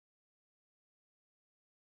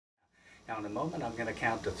Now in a moment I'm going to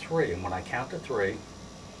count to 3, and when I count to 3,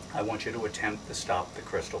 I want you to attempt to stop the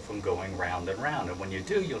crystal from going round and round. And when you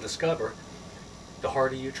do, you'll discover the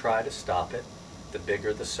harder you try to stop it, the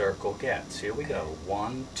bigger the circle gets. Here we go.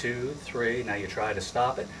 1, 2, 3. Now you try to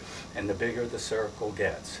stop it, and the bigger the circle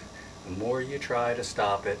gets. The more you try to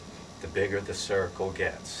stop it, the bigger the circle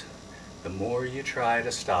gets. The more you try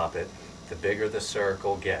to stop it, the bigger the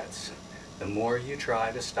circle gets. The more you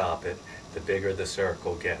try to stop it, the bigger the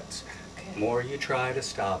circle gets. The more you try to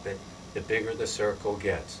stop it, the bigger the circle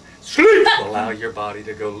gets. Sleep! Allow your body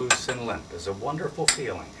to go loose and limp. It's a wonderful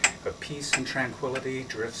feeling. A peace and tranquility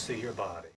drifts through your body.